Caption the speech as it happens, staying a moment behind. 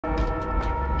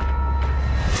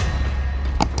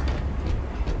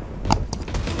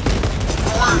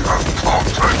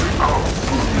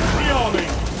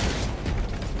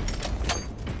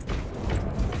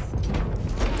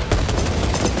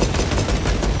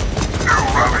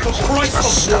the price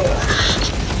of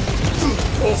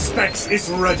war! All specs is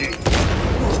ready.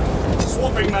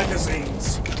 Swapping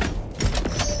magazines.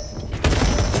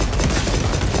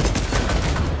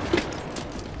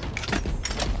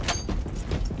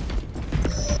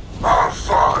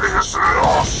 Alpha is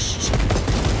lost!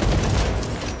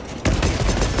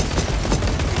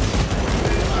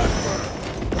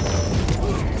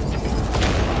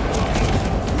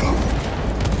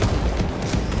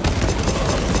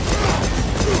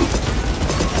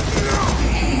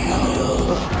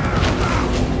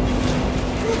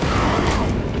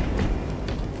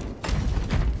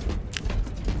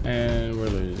 And we're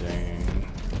losing.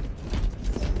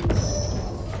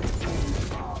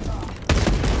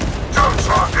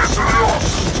 Delta is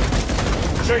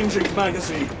lost! Changing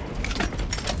magazine.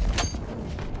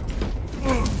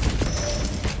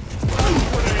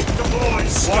 Grenade deployed.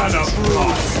 Scanner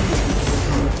right.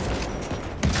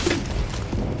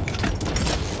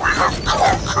 We have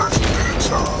conquered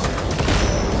Beta!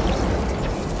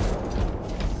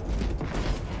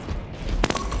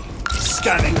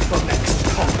 Scanning for next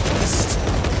conquest.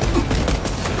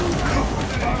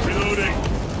 Reloading.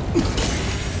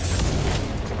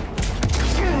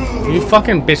 You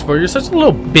fucking bitch, bro. You're such a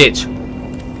little bitch.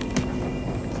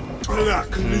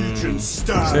 Black Legion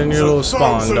stands Sit in your little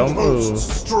spawn, don't move.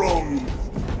 Strong.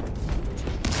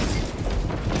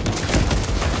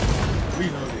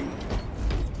 Reloading.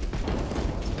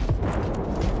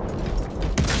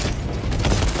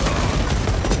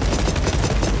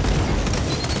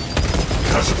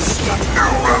 New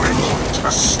rally point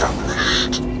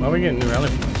established. Why are we getting new rally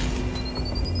points?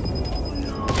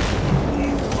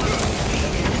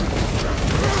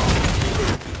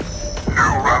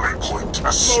 New rally point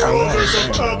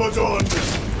established. Abaddon.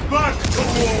 Back to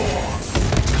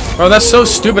war. Bro, that's so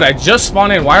stupid. I just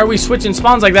spawned in. Why are we switching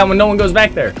spawns like that when no one goes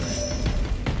back there?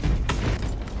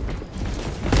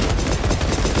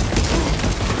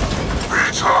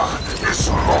 Beta is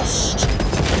lost.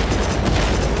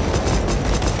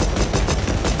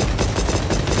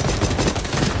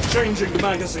 Changing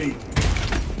magazine.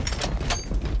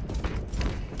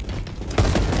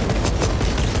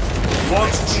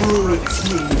 What truths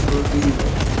need revealed?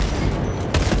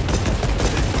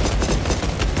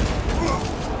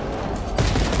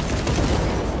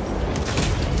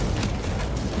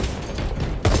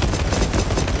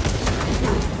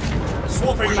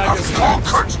 Swapping We have magazine.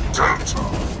 conquered Delta.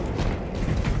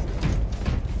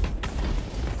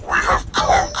 We have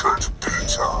conquered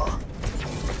Beta.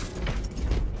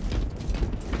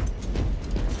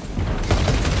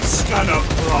 Scanner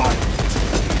prime.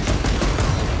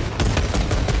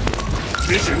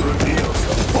 Vision reveals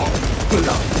the fog.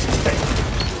 Blood.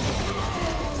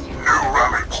 New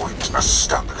rally point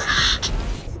established.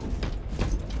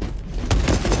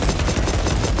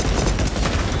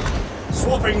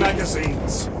 Swapping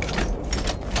magazines.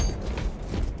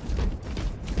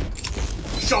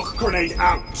 Shock grenade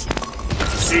out.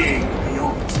 Seeing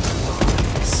beyond the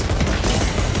lies.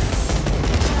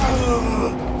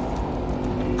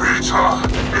 Beta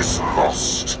is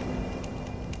lost.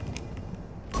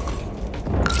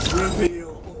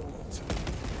 Reveal all to me.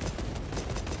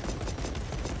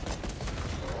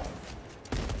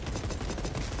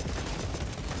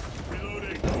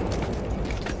 Reloading.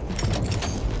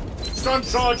 Stun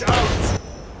charge out.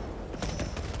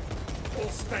 All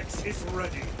specs is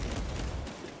ready.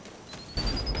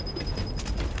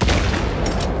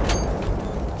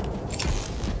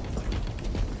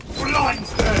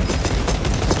 Blinds them.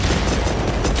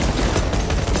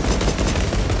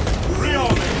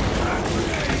 Rearming.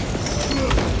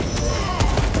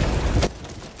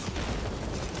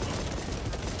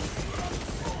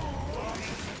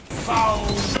 Foul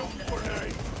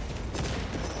grenade.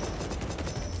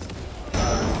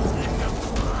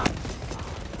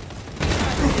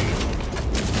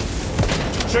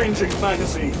 Changing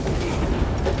magazine.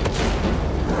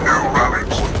 New rally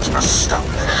point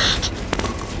established.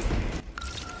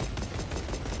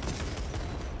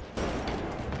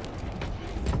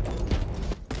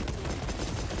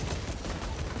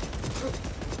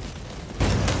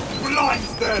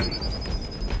 Blinds them.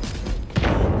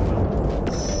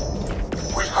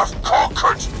 We have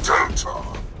conquered Delta.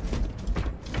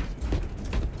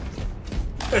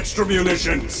 Extra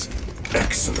munitions.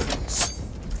 Excellence.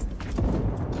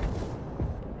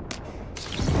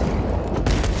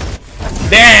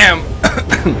 Damn!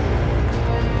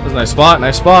 That was a nice spot,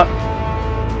 nice spot.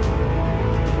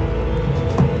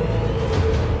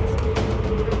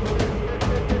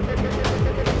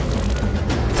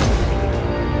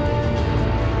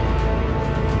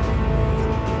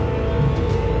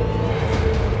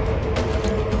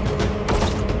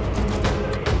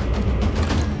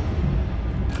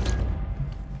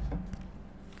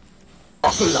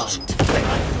 lost.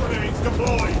 Grenades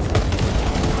deployed.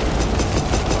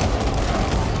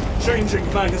 Changing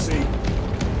magazine.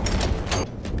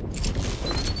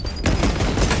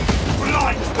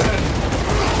 Blind them.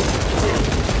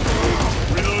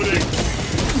 Reloading.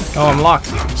 Oh, I'm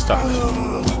locked. I'm stuck.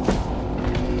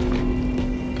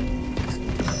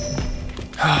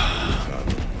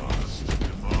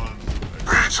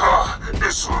 Peter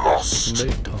is lost.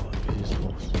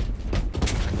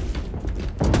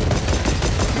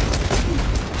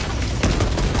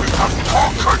 We have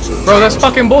conquered. Bro, that's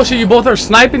fucking bullshit. You both are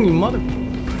sniping, you mother.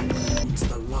 It's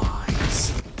the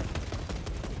lies.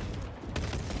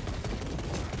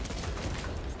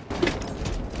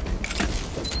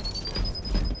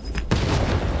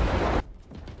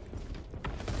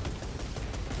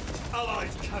 Allied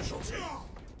casualty.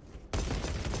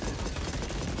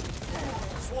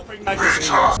 Swapping magazines.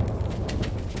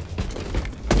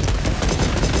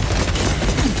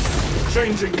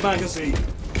 Changing magazine.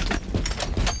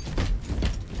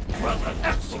 Brother,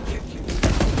 execute you. We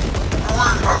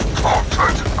have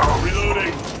conquered our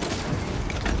Reloading.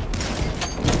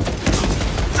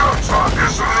 Delta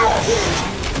is lost.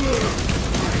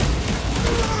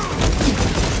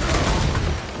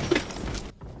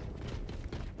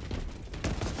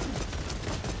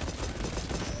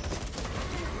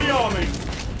 The army.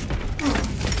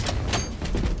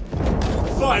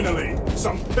 Finally,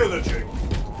 some pillaging.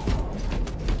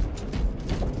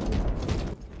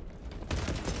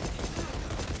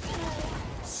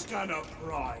 Scanner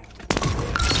prime.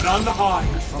 None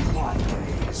hide from my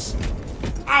gaze.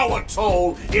 Our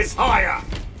toll is higher.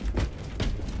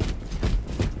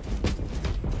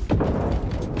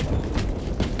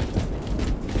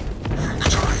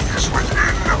 Victory is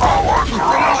within our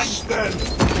grasp. Blind them.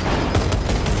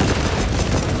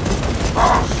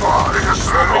 Alpha is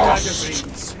lost.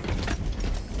 Magazines.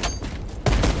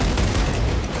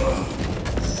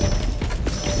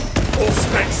 All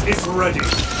specs is ready.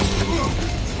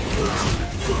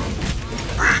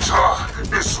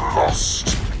 Peter is lost.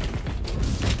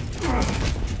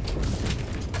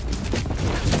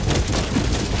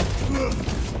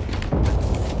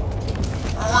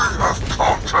 We have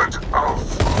conquered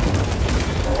Alpha.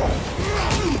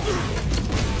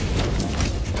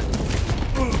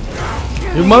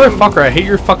 You motherfucker, I hate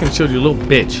your fucking shield, you little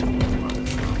bitch.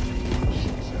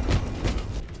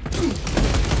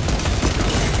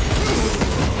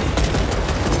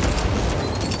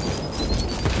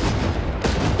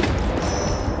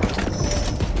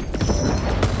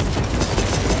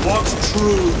 What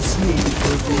truths need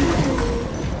revealed?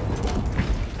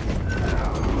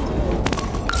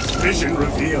 Vision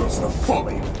reveals the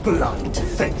folly of blind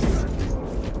faith.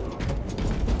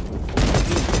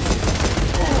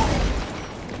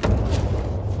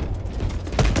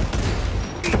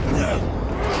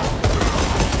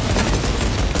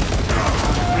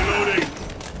 Reloading.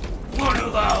 One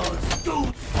of ours.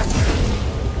 Go.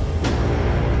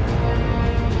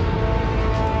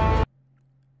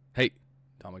 Hey,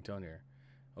 Atomic Tone here.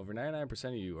 Over 99%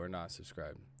 of you are not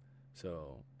subscribed.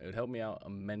 So, it would help me out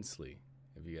immensely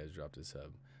if you guys dropped a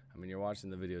sub. I mean, you're watching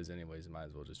the videos anyways, might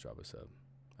as well just drop a sub.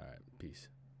 Alright, peace.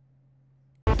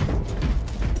 New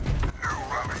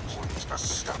rally point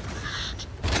established.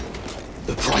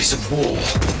 The price of war.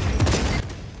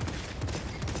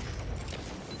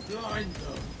 Blind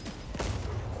them.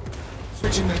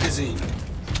 Switching magazine.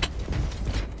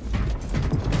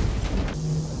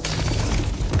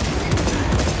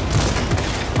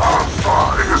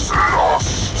 Alpha is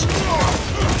lost.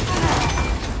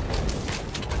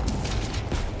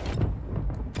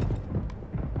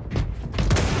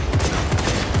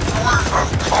 We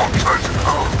have conquered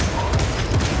Alpha.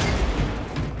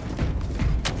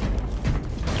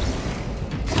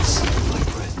 See my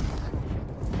presence.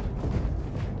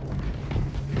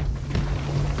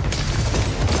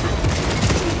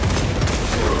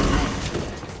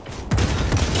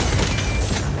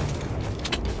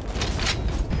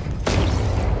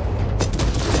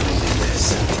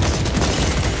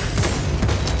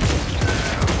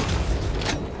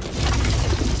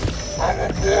 Our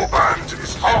warband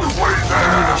is halfway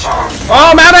there. Alpha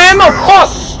Oh, I'm out of ammo! Fuck!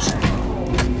 lost.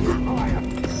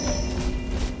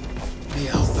 The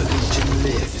Alpha Legion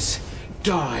lives,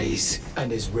 dies,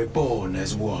 and is reborn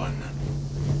as one.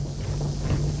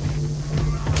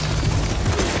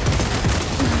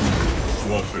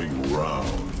 Swapping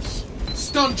rounds.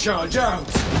 Stun charge out!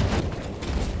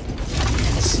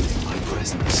 See my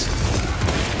presence.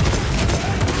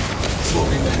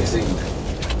 Swapping magazine.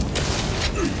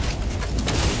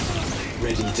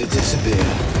 Ready to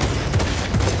disappear.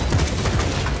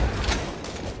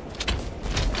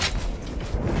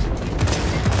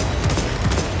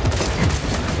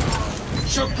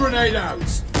 grenade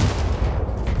out!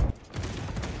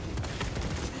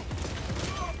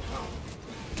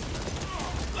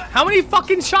 How many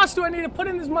fucking shots do I need to put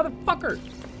in this motherfucker?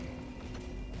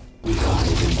 We hide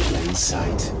in plain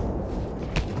sight.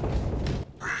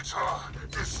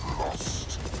 Peter is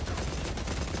lost.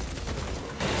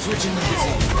 Switching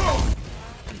magazine.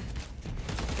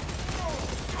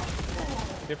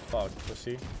 Get fucked,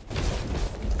 pussy.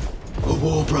 A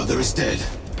war brother is dead.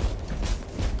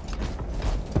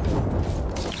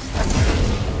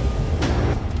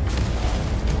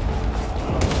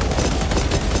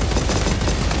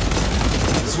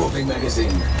 Swapping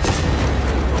magazine.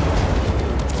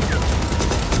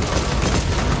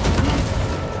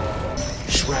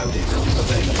 Shrouded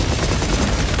available.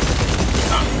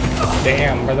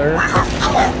 Damn, brother.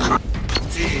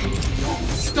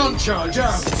 Stun charge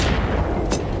out!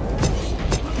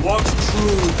 What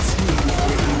troops?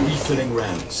 Refilling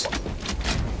rounds.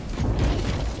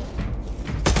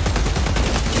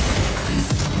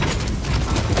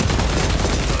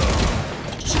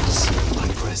 Just my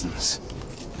presence.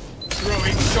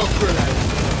 Throwing shock grenade.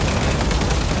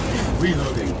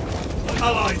 Reloading.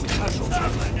 Allied casualty.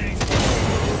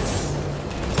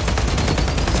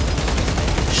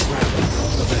 Shrouded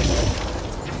available.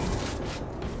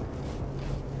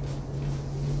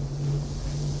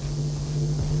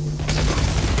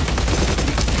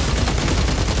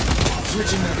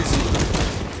 Switching magazine.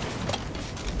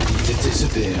 Need to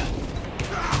disappear.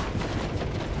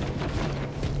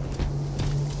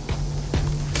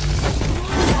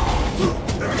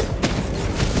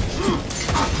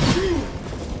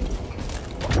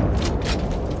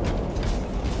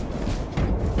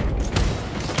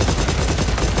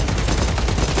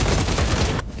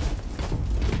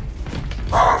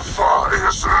 Alpha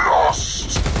is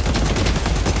lost.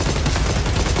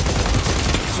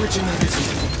 Switching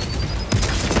magazine.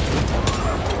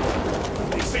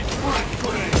 It's a crack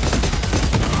grenade.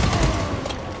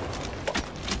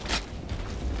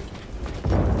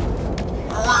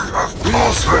 We have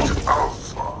conquered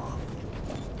Alpha.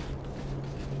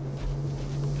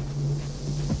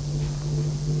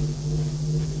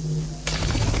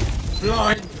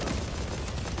 Blind.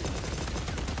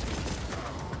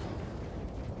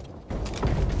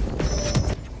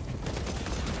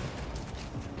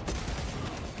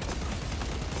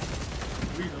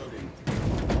 Reloading.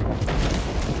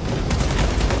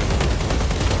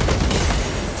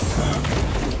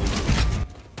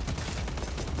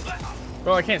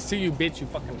 Bro, I can't see you, bitch. You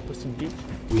fucking pussy bitch.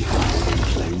 We hide in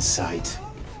plain sight.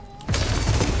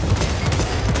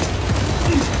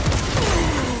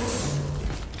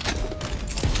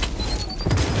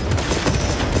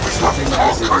 Switching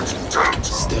magazine. Delta.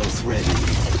 Stealth ready.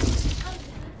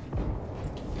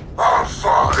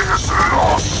 Alpha is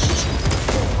lost.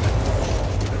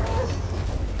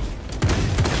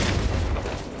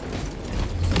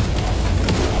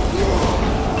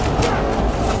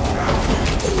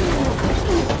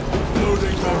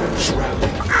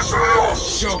 Shrouding. Is lost.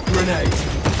 Shock grenade.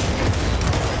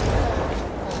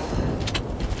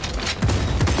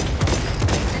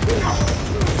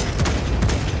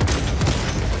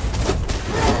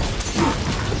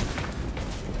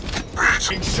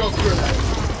 Peter Shock grenade.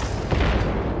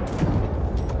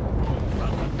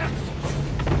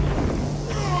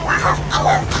 We have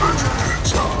conquered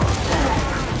Peter.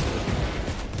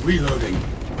 Reloading.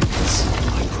 It's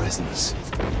my presence.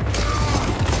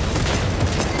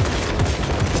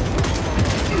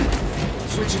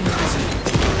 Switching magazine.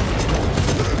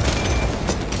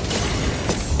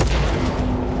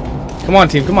 Come on,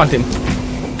 team. Come on, team.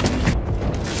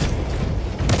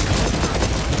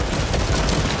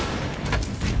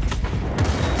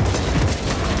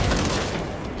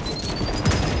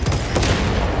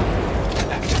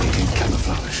 Activating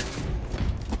camouflage.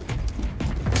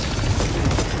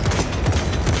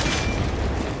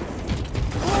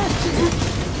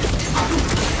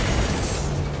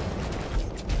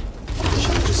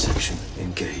 Visual deception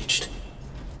engaged.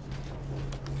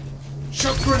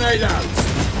 Shock grenade out!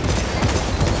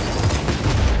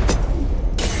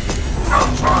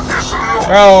 Alpha is lost.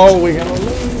 Bro, we're gonna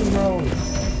lose, bro. Oh,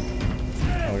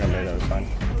 we're gonna make that. It's fine.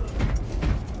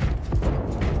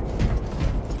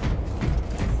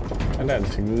 I died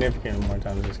significantly more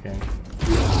times this game.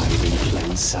 We hide in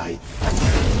plain sight.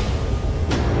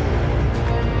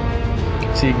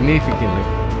 Significantly.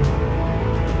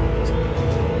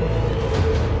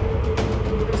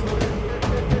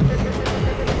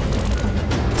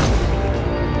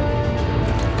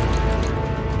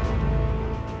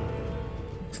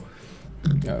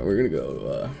 Alright, we're gonna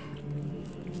go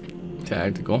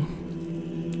tactical.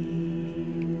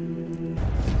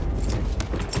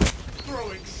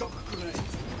 Throwing shock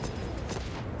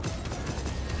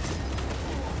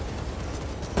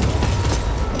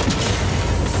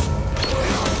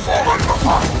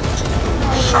fight.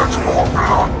 Shed more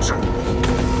blood.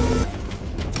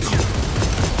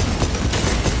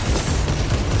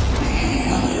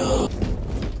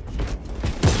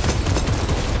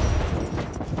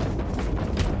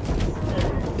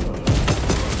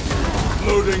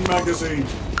 Loading magazine.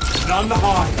 None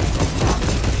hide.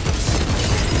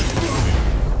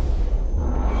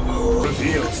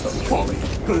 Reveals the folly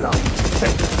of blind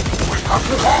faith. We have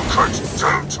conquered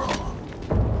Delta.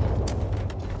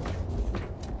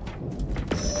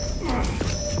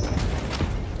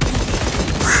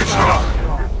 Beta.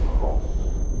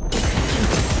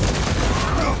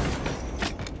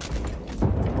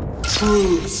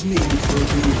 Truths need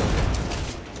revealed.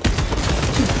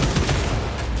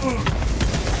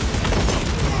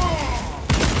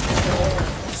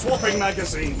 Swapping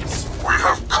magazines. We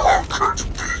have conquered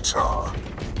Beta.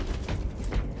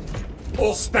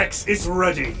 All specs is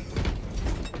ready.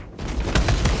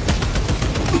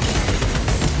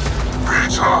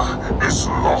 Beta is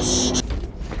lost.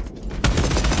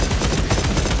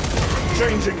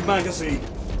 Changing magazine.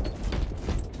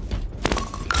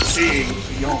 Seeing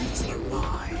beyond the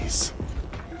lies.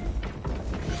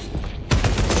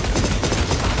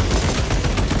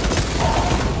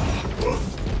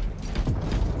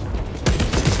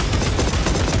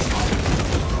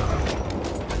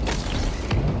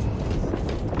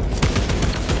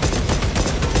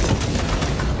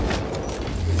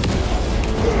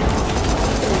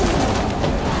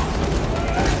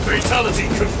 Fatality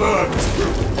confirmed.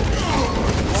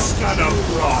 Scanner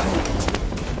prime.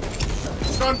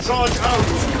 Stun charge out.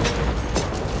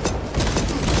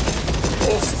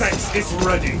 All specs is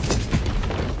ready.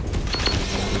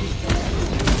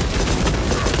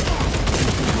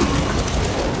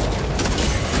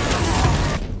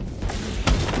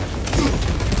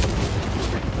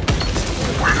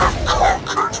 We have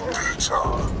conquered Beta.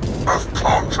 Have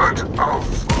conquered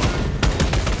Alpha.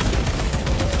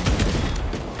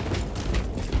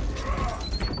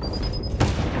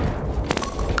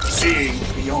 Seeing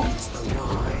beyond the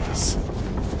lies.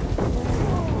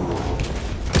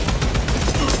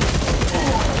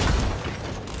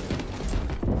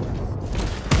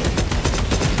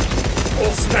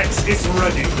 All specs is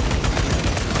ready.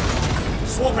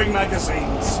 Swapping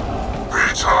magazines.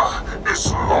 Beta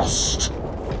is lost.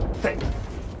 Hey.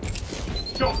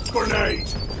 Shock grenade.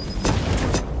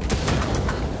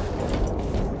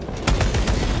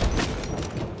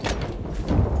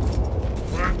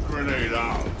 Front grenade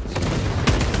out.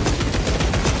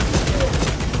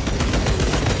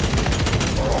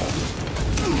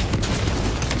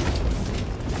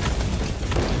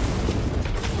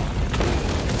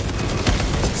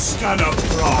 Scanner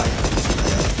prime.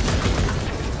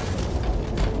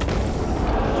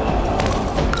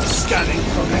 Scanning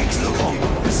for next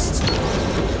conquest.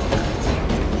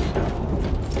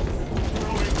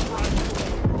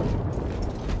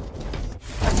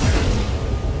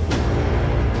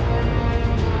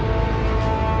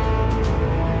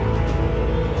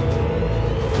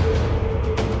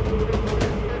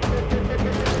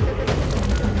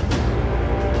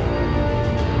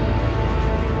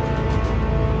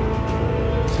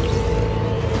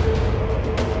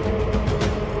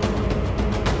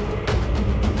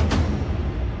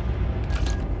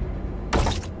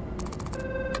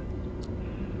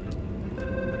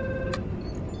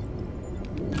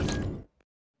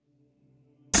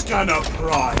 Scanner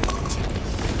primed.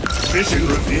 Vision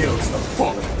reveals the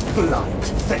folly of blind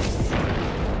faith.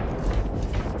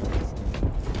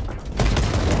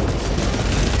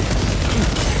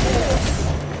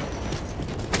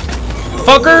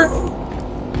 Fucker!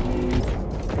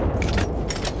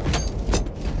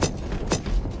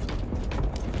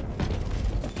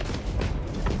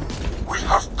 We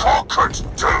have conquered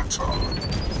Delta.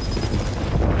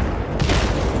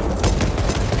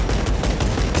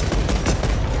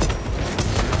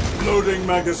 Loading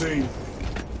magazine.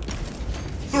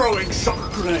 Throwing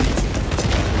shock grenade.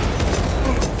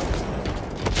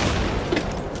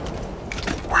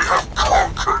 We have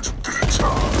conquered Beta.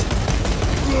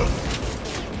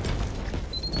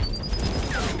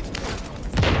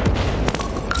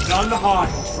 None hide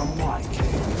from my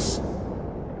gaze.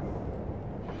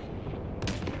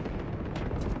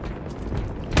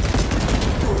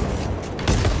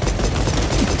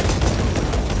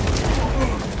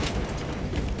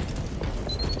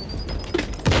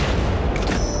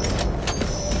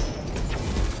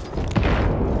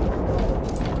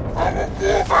 Our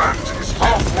warband is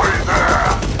halfway there.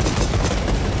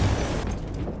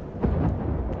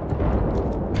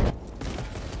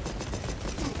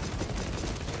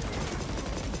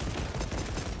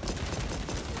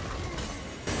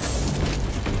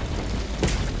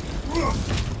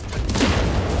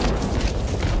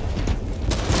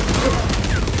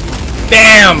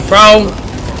 Damn, bro.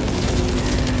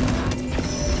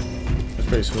 That's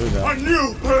pretty smooth, though. A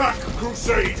new Black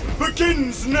Crusade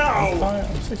begins now!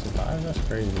 I'm 65. That's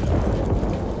crazy.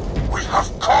 We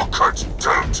have conquered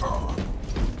Delta.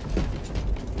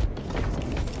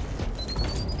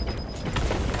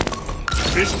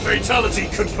 Mission fatality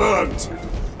confirmed!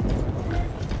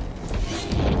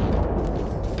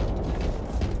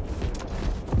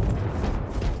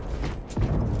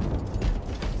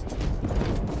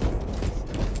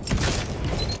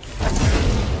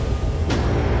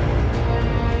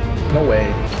 No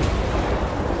way.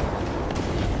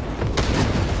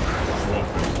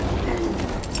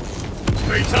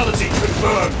 Fatality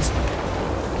confirmed!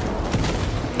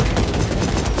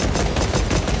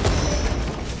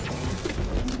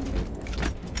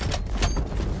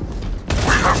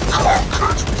 We have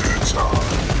conquered Delta.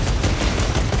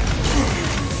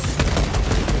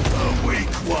 The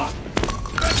weak one!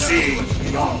 Seeing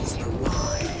beyond the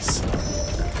lies.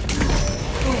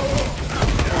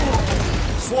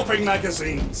 Swapping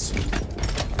magazines.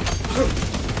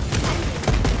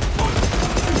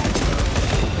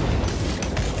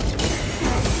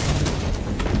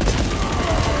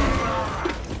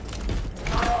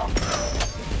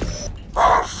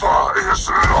 Alpha is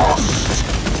lost.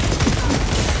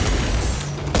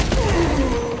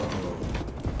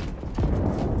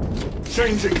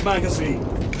 Changing magazine.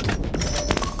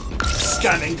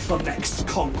 Scanning for next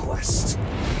conquest.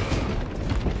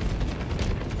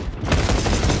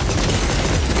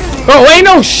 Bro, ain't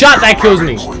no shot that kills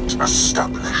me. Point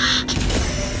established.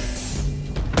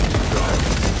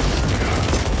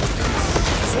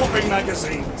 Swapping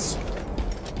magazines.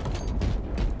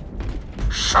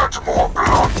 Shed more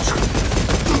blood.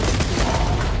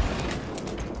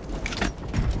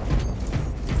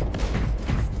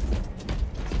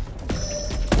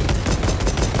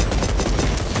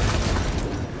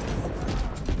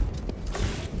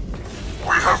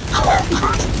 We have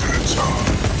conquered Delta.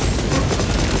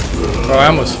 Bro, I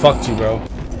almost fucked you, bro.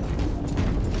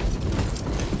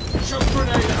 Shock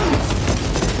grenade out.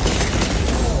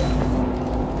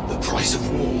 The price of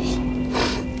war.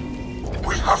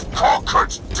 We have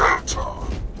conquered Delta.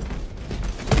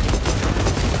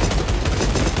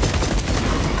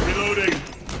 Reloading.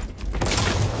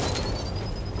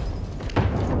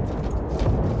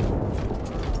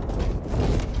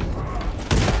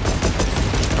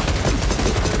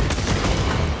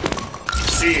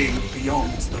 Seeing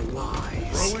beyond the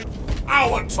lies.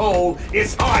 Our toll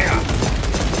is higher.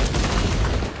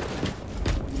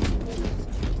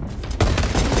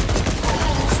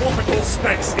 Swappable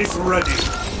specs is ready.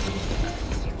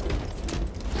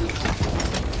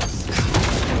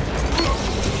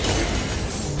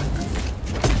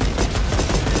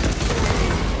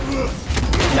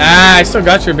 Ah, I still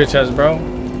got your bitch ass, bro.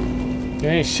 You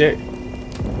ain't shit.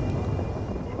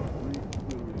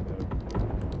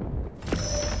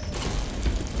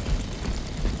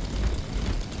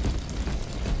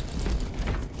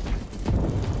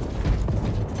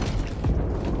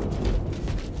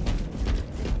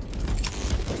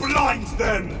 Blind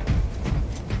them!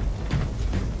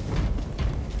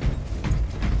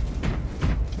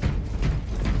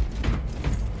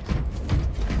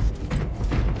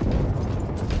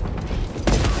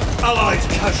 Allied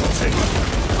casualty.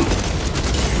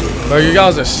 Bro, you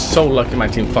guys are so lucky my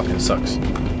team fucking sucks.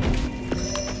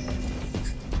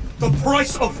 The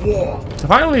price of war.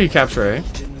 Finally you capture, eh?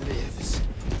 Legion lives,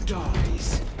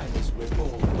 dies, and is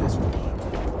reborn as one.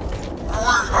 We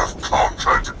have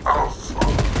conquered Alpha.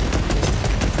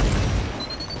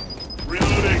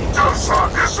 Reloading. Delta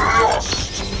is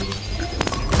lost.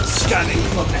 Scanning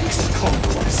for next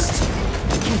conquest.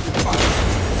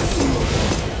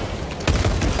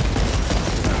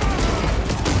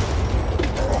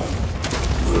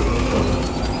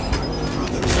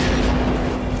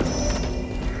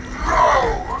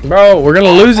 Bro, we're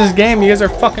gonna lose this game. You guys are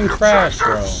fucking trash,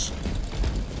 bro.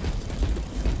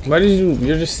 Why did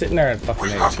you're just sitting there at fucking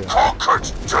We have A2.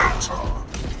 conquered Delta.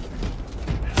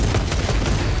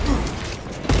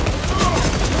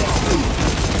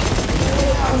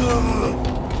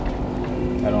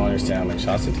 I don't understand how many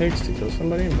shots it takes to kill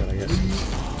somebody, but I guess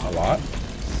it's a lot.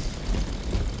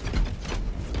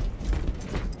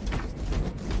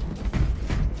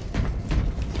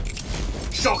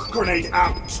 Shock grenade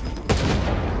out.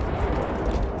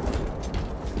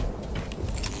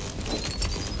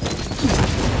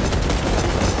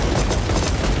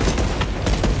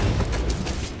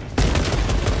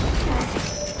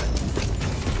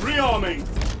 Rearming.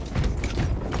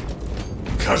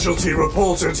 Casualty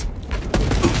reported.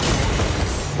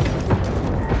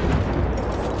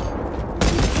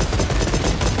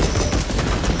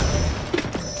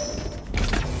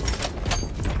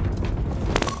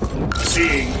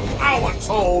 Our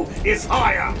toll is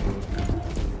higher.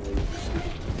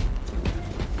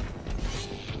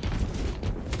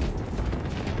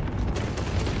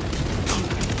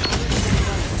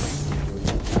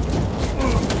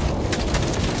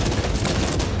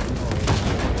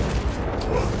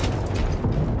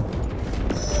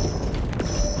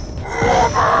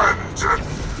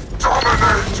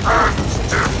 Dominate and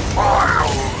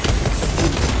defile!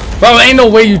 Bro, ain't no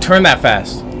way you turn that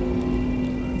fast.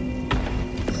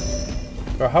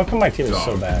 Bro, how come my team is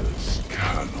so bad? Darkness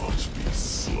cannot be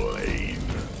slain.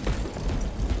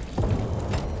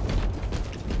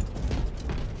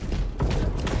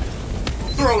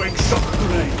 Throwing shock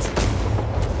grenade.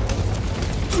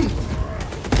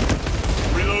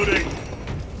 Reloading.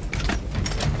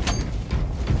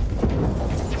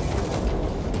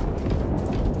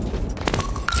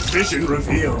 Vision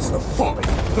reveals the folly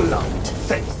of blind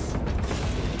faith.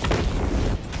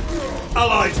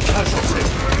 Allied casualty.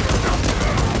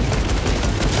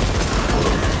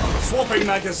 Swapping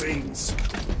magazines.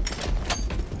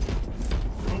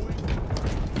 We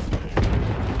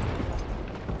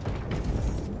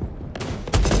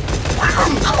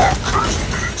have conquered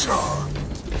Beta.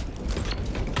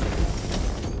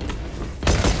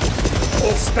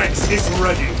 All specs is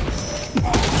ready.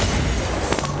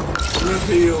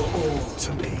 Reveal all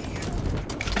to me.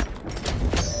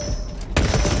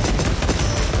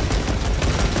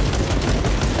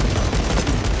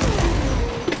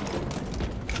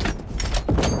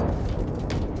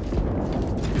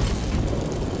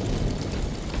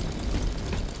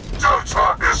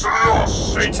 Delta is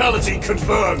lost. Fatality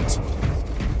confirmed.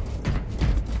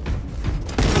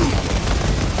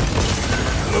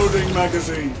 Loading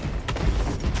magazine.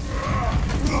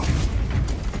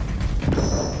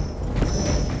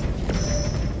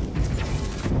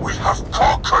 We have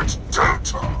conquered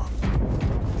Delta.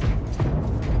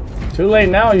 Too late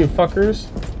now, you fuckers.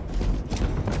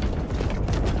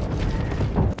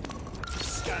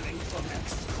 Scanning for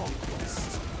next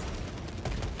conquest.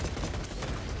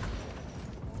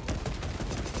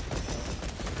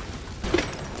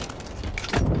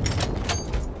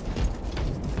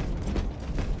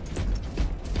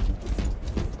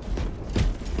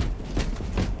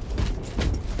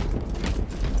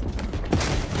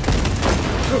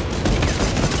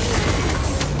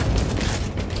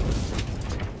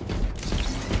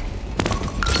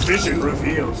 Vision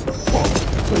reveals the fall.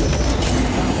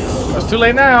 It's too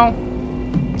late now.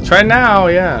 Try now,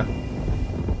 yeah.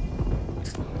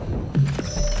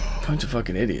 Bunch of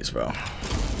fucking idiots, bro.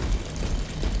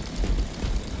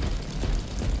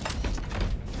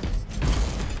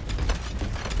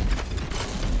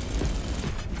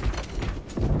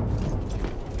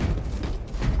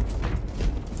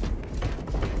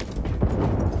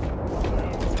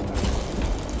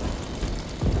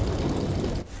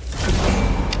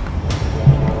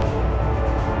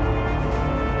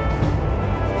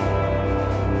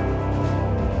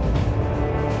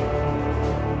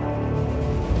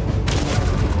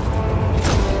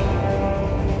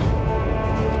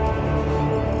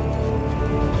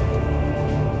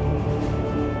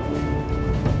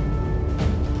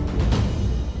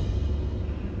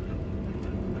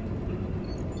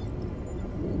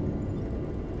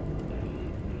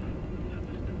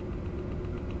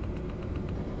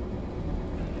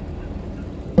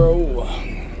 Bro,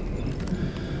 I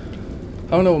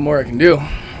don't know what more I can do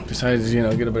besides, you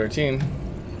know, get a better team.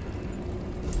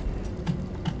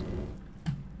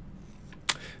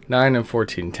 9 and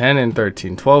 14, 10 and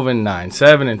 13, 12 and 9,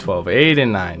 7 and 12, 8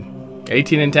 and 9,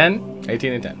 18 and 10,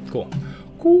 18 and 10. Cool.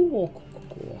 Cool.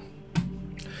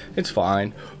 It's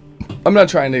fine. I'm not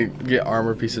trying to get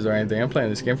armor pieces or anything. I'm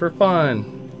playing this game for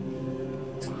fun.